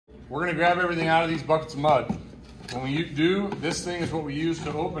we're gonna grab everything out of these buckets of mud. When we do, this thing is what we use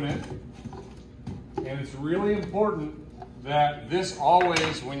to open it. And it's really important that this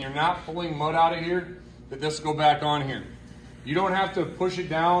always, when you're not pulling mud out of here, that this go back on here. You don't have to push it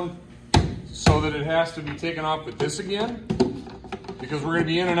down so that it has to be taken off with this again, because we're gonna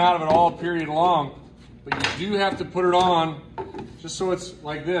be in and out of it all period long. But you do have to put it on just so it's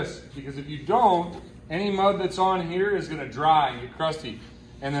like this, because if you don't, any mud that's on here is gonna dry and get crusty.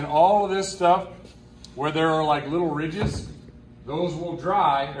 And then all of this stuff, where there are like little ridges, those will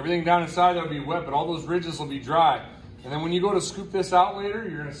dry. Everything down inside that will be wet, but all those ridges will be dry. And then when you go to scoop this out later,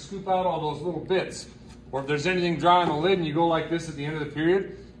 you're gonna scoop out all those little bits. Or if there's anything dry on the lid and you go like this at the end of the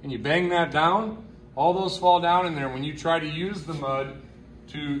period and you bang that down, all those fall down in there. When you try to use the mud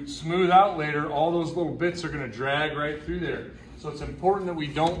to smooth out later, all those little bits are gonna drag right through there. So it's important that we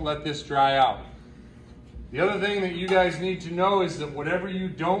don't let this dry out. The other thing that you guys need to know is that whatever you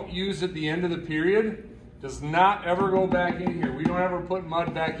don't use at the end of the period does not ever go back in here. We don't ever put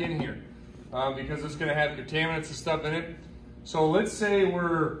mud back in here because it's gonna have contaminants and stuff in it. So let's say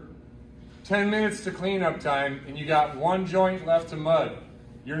we're 10 minutes to cleanup time and you got one joint left of mud.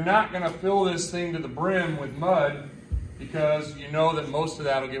 You're not gonna fill this thing to the brim with mud because you know that most of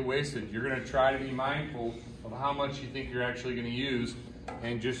that will get wasted. You're gonna try to be mindful of how much you think you're actually gonna use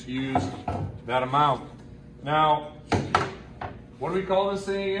and just use that amount. Now, what do we call this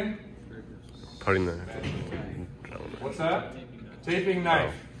thing again? Putting knife. What's that? Taping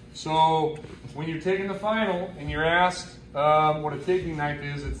knife. So when you're taking the final and you're asked what a taping knife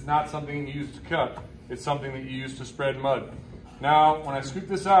is, it's not something you use to cut. It's something that you use to spread mud. Now, when I scoop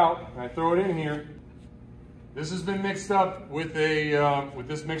this out and I throw it in here, this has been mixed up with with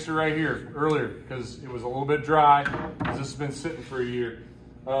this mixer right here earlier because it was a little bit dry because this has been sitting for a year.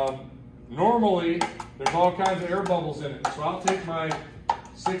 Normally, there's all kinds of air bubbles in it. So I'll take my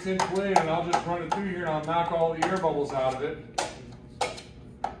 6-inch blade and I'll just run it through here and I'll knock all the air bubbles out of it.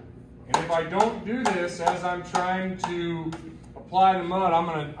 And if I don't do this as I'm trying to apply the mud, I'm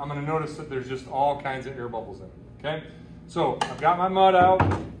gonna notice that there's just all kinds of air bubbles in it, okay? So I've got my mud out.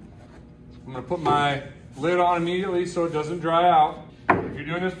 I'm gonna put my lid on immediately so it doesn't dry out. If you're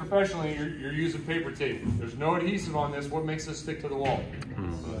doing this professionally, you're using paper tape. There's no adhesive on this. What makes this stick to the wall?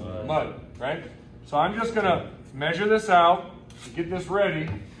 Mud, right? So I'm just gonna measure this out, get this ready,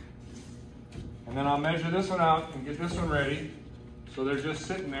 and then I'll measure this one out and get this one ready. So they're just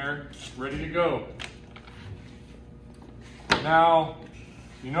sitting there, ready to go. Now,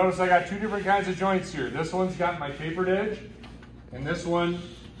 you notice I got two different kinds of joints here. This one's got my tapered edge, and this one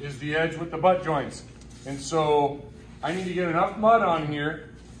is the edge with the butt joints. And so I need to get enough mud on here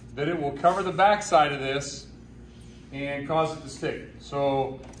that it will cover the back side of this and cause it to stick.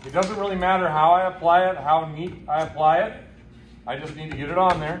 So it doesn't really matter how I apply it, how neat I apply it. I just need to get it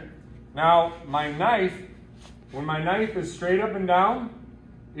on there. Now, my knife, when my knife is straight up and down,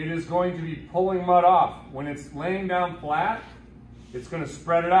 it is going to be pulling mud off. When it's laying down flat, it's gonna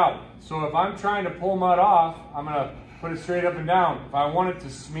spread it out. So if I'm trying to pull mud off, I'm gonna put it straight up and down. If I want it to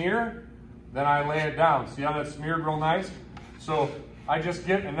smear, then I lay it down. See how that's smeared real nice? So I just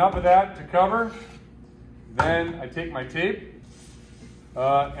get enough of that to cover. Then I take my tape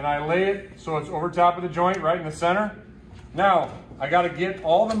and I lay it so it's over top of the joint right in the center. Now, I gotta get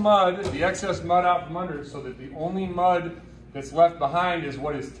all the mud, the excess mud out from under it so that the only mud that's left behind is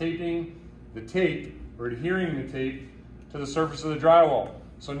what is taping the tape or adhering the tape to the surface of the drywall.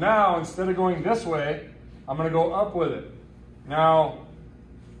 So now, instead of going this way, I'm gonna go up with it. Now,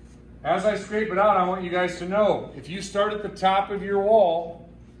 as I scrape it out, I want you guys to know, if you start at the top of your wall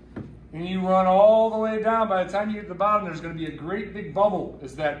and you run all the way down, by the time you get to the bottom, there's gonna be a great big bubble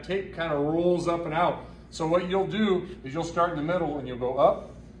as that tape kind of rolls up and out. So what you'll do is you'll start in the middle and you'll go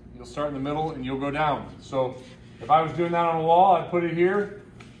up, you'll start in the middle and you'll go down. So if I was doing that on a wall, I'd put it here,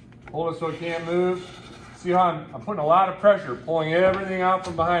 hold it so it can't move. See how I'm putting a lot of pressure, pulling everything out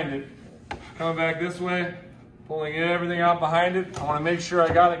from behind it. Coming back this way, pulling everything out behind it. I wanna make sure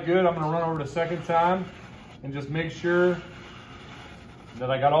I got it good. I'm gonna run over the second time and just make sure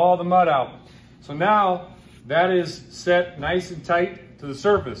that I got all the mud out. So now that is set nice and tight to the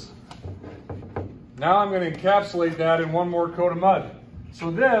surface. Now I'm going to encapsulate that in one more coat of mud.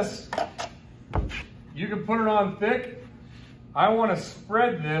 So this, you can put it on thick. I want to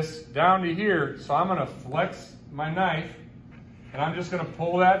spread this down to here. So I'm going to flex my knife and I'm just going to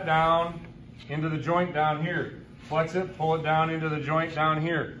pull that down into the joint down here. Flex it, pull it down into the joint down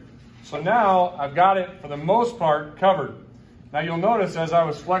here. So now I've got it for the most part covered. Now you'll notice as I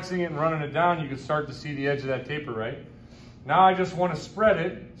was flexing it and running it down, you can start to see the edge of that taper, right? Now I just want to spread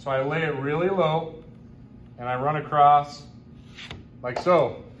it, so I lay it really low and I run across like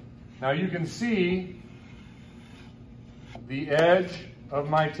so. Now you can see the edge of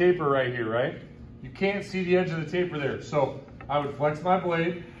my taper right here, right? You can't see the edge of the taper there. So I would flex my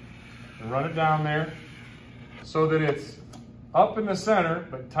blade and run it down there so that it's up in the center,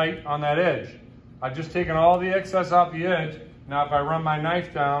 but tight on that edge. I've just taken all the excess off the edge. Now if I run my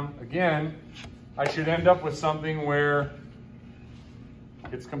knife down again, I should end up with something where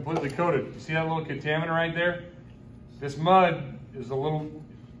it's completely coated. You see that little contaminant right there? This mud is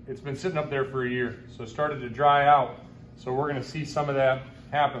it's been sitting up there for a year, so it started to dry out. So we're gonna see some of that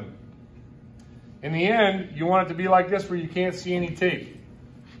happen. In the end, you want it to be like this where you can't see any tape.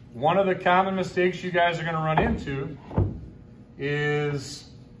 One of the common mistakes you guys are gonna run into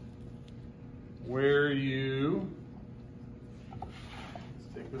is where you, let's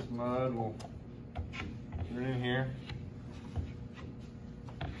take this mud, we'll put it in here.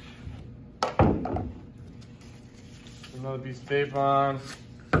 Another piece of tape on.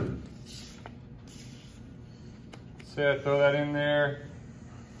 Say I throw that in there,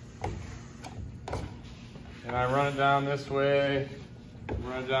 and I run it down this way,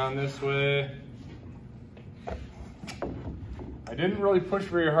 run it down this way. I didn't really push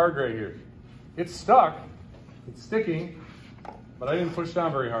very hard right here. It's stuck, it's sticking, but I didn't push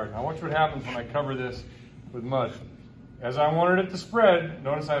down very hard. Now watch what happens when I cover this with mud. As I wanted it to spread,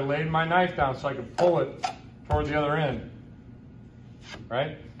 notice I laid my knife down so I could pull it toward the other end,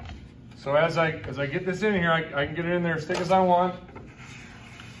 right? So as I get this in here, I can get it in there as thick as I want,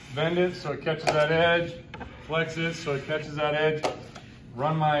 bend it so it catches that edge, flex it so it catches that edge,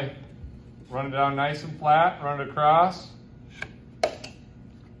 run it down nice and flat, run it across.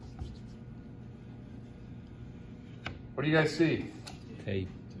 What do you guys see? Tape.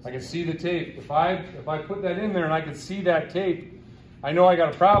 I can see the tape. If I put that in there and I can see that tape, I know I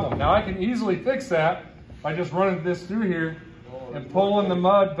got a problem. Now I can easily fix that by just running this through here and pulling the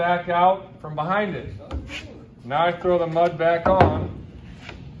mud back out from behind it. Now I throw the mud back on,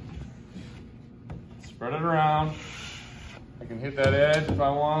 spread it around. I can hit that edge if I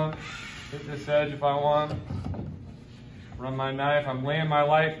want, hit this edge if I want. Run my knife. I'm laying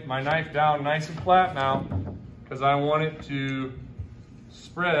my knife down nice and flat now because I want it to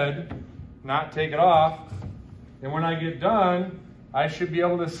spread, not take it off. And when I get done, I should be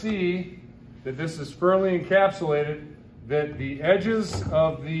able to see that this is firmly encapsulated, that the edges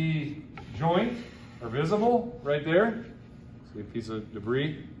of the joint are visible right there. See a piece of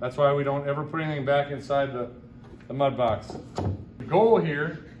debris? That's why we don't ever put anything back inside the mud box. The goal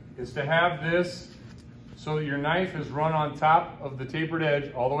here is to have this so that your knife is run on top of the tapered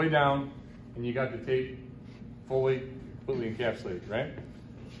edge all the way down, and you got the tape completely encapsulated, right?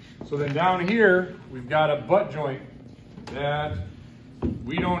 So then down here, we've got a butt joint that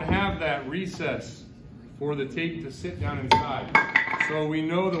we don't have that recess for the tape to sit down inside. So we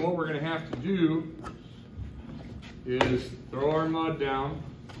know that what we're gonna have to do is throw our mud down.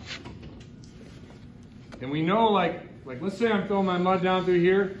 And we know, like let's say I'm throwing my mud down through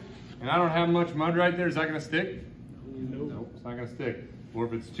here and I don't have much mud right there, is that gonna stick? No, it's not gonna stick. Or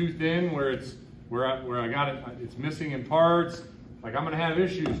if it's too thin, where I got it, it's missing in parts, like I'm gonna have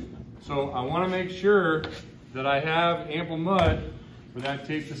issues. So I wanna make sure that I have ample mud for that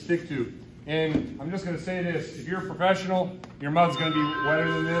tape to stick to. And I'm just gonna say this, if you're a professional, your mud's gonna be wetter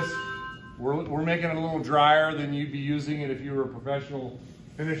than this. We're making it a little drier than you'd be using it if you were a professional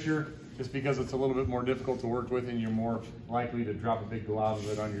finisher, just because it's a little bit more difficult to work with and you're more likely to drop a big glob of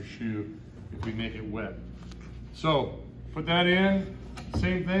it on your shoe if we make it wet. So put that in,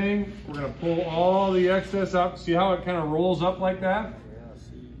 same thing, we're gonna pull all the excess up. See how it kind of rolls up like that?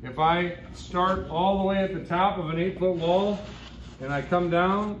 If I start all the way at the top of an 8-foot wall and I come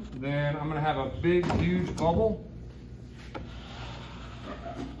down, then I'm gonna have a big, huge bubble.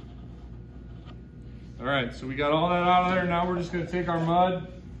 All right, so we got all that out of there. Now we're just gonna take our mud,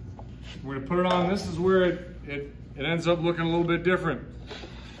 we're gonna put it on. This is where it ends up looking a little bit different.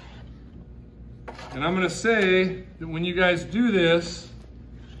 And I'm gonna say that when you guys do this,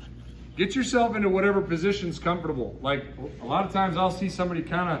 get yourself into whatever position's comfortable. Like a lot of times I'll see somebody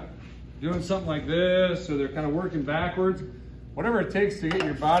kind of doing something like this, or they're kind of working backwards. Whatever it takes to get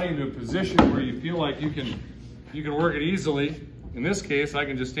your body into a position where you feel like you can work it easily. In this case, I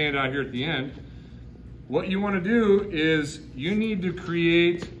can just stand out here at the end. What you want to do is you need to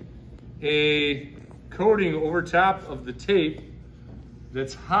create a coating over top of the tape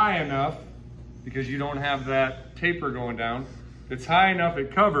that's high enough, because you don't have that taper going down, it's high enough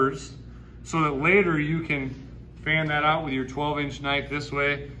it covers, so that later you can fan that out with your 12-inch knife this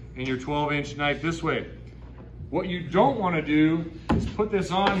way and your 12-inch knife this way. What you don't want to do is put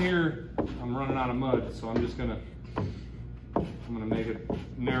this on here. I'm running out of mud, so I'm just gonna I'm gonna make it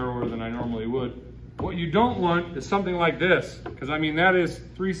narrower than I normally would. What you don't want is something like this, because I mean, that is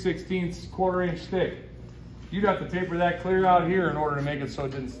 3/16 1/4 inch thick. You'd have to taper that clear out here in order to make it so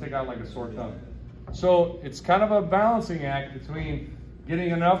it didn't stick out like a sore thumb. So it's kind of a balancing act between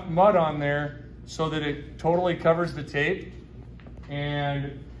getting enough mud on there so that it totally covers the tape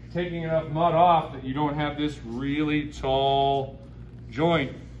and taking enough mud off that you don't have this really tall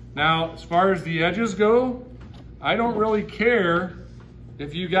joint. Now, as far as the edges go, I don't really care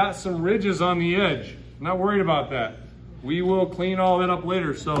if you got some ridges on the edge. I'm not worried about that. We will clean all that up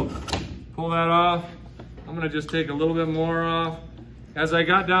later. So pull that off. I'm gonna just take a little bit more off. As I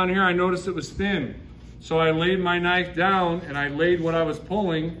got down here, I noticed it was thin. So I laid my knife down and I laid what I was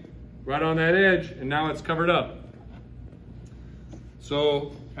pulling right on that edge, and now it's covered up.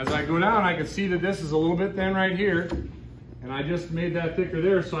 So as I go down, I can see that this is a little bit thin right here, and I just made that thicker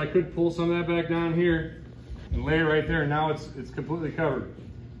there, so I could pull some of that back down here and lay it right there. Now it's completely covered.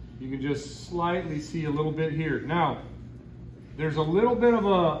 You can just slightly see a little bit here. Now, there's a little bit of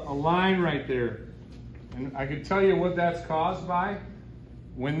a line right there, and I can tell you what that's caused by.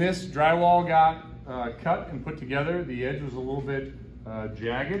 When this drywall got cut and put together, the edge was a little bit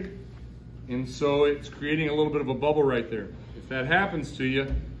jagged, and so it's creating a little bit of a bubble right there. If that happens to you,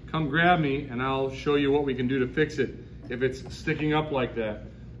 come grab me and I'll show you what we can do to fix it if it's sticking up like that.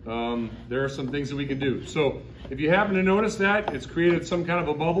 There are some things that we can do. So if you happen to notice that it's created some kind of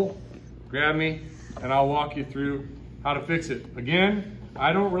a bubble, grab me and I'll walk you through how to fix it. Again,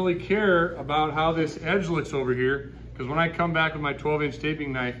 I don't really care about how this edge looks over here, because when I come back with my 12-inch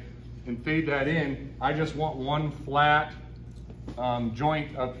taping knife and fade that in, I just want one flat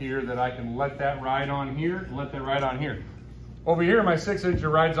joint up here that I can let that ride on here and let that ride on here. Over here, my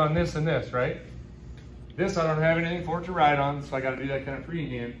 6-incher rides on this and this, right? This, I don't have anything for it to ride on, so I gotta do that kind of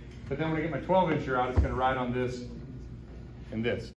freehand. But then when I get my 12-incher out, it's gonna ride on this and this.